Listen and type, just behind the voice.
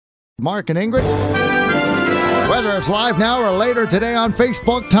Mark and Ingrid. Whether it's live now or later today on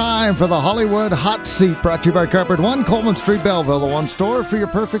Facebook, time for the Hollywood Hot Seat, brought to you by Carpet One, Coleman Street, Belleville, the one store for your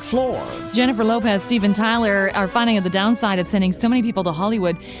perfect floor. Jennifer Lopez, Steven Tyler are finding out the downside of sending so many people to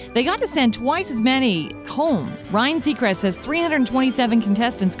Hollywood. They got to send twice as many home. Ryan Seacrest says 327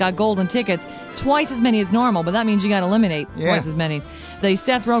 contestants got golden tickets, twice as many as normal, but that means you got to eliminate twice as many. The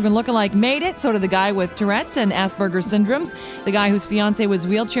Seth Rogen lookalike made it, so did the guy with Tourette's and Asperger's syndromes, the guy whose fiancée was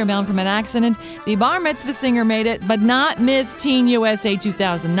wheelchair-bound from an accident. The bar mitzvah singer made it, but not Miss Teen USA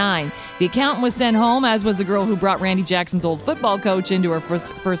 2009. The accountant was sent home, as was the girl who brought Randy Jackson's old football coach into her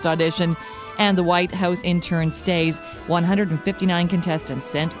first audition. And the White House intern stays. 159 contestants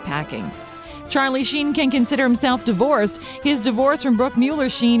sent packing. Charlie Sheen can consider himself divorced. His divorce from Brooke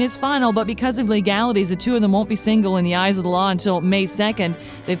Mueller-Sheen is final, but because of legalities, the two of them won't be single in the eyes of the law until May 2nd.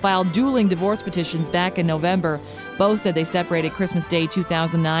 They filed dueling divorce petitions back in November. Both said they separated Christmas Day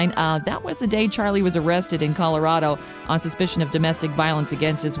 2009. That was the day Charlie was arrested in Colorado on suspicion of domestic violence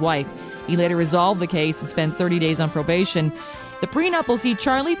against his wife. He later resolved the case and spent 30 days on probation. The prenup will see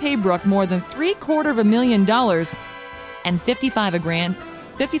Charlie pay Brooke more than $750,000 and $55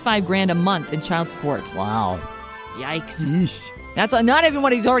 grand a month in child support. Wow. Yikes. Yeesh. That's not even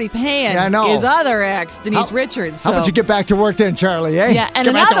what he's already paying. Yeah, I know. His other ex, Denise Richards. So. How about you get back to work then, Charlie, eh? Yeah, and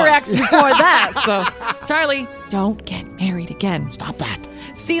another ex before that. So, Charlie, don't get married again. Stop that.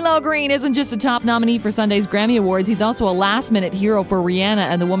 CeeLo Green isn't just a top nominee for Sunday's Grammy Awards. He's also a last-minute hero for Rihanna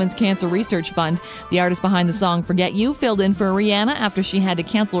and the Women's Cancer Research Fund. The artist behind the song Forget You filled in for Rihanna after she had to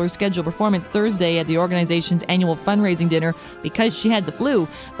cancel her scheduled performance Thursday at the organization's annual fundraising dinner because she had the flu.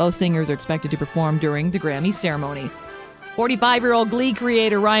 Both singers are expected to perform during the Grammy ceremony. 45-year-old Glee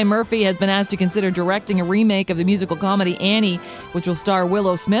creator Ryan Murphy has been asked to consider directing a remake of the musical comedy Annie, which will star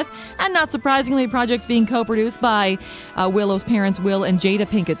Willow Smith. And not surprisingly, the project's being co-produced by Willow's parents, Will and Jada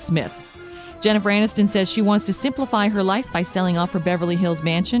Pinkett Smith. Jennifer Aniston says she wants to simplify her life by selling off her Beverly Hills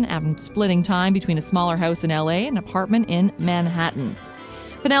mansion and splitting time between a smaller house in L.A. and an apartment in Manhattan.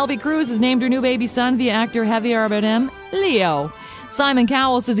 Penelope Cruz has named her new baby son via actor Javier Bardem Leo. Simon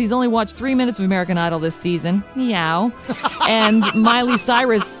Cowell says he's only watched 3 minutes of American Idol this season. Meow. And Miley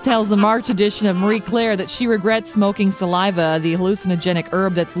Cyrus tells the March edition of Marie Claire that she regrets smoking saliva, the hallucinogenic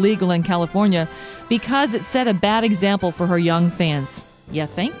herb that's legal in California, because it set a bad example for her young fans. You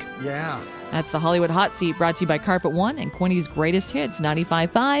think? Yeah. That's the Hollywood Hot Seat, brought to you by Carpet One and Quinny's Greatest Hits,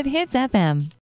 95.5 Hits FM.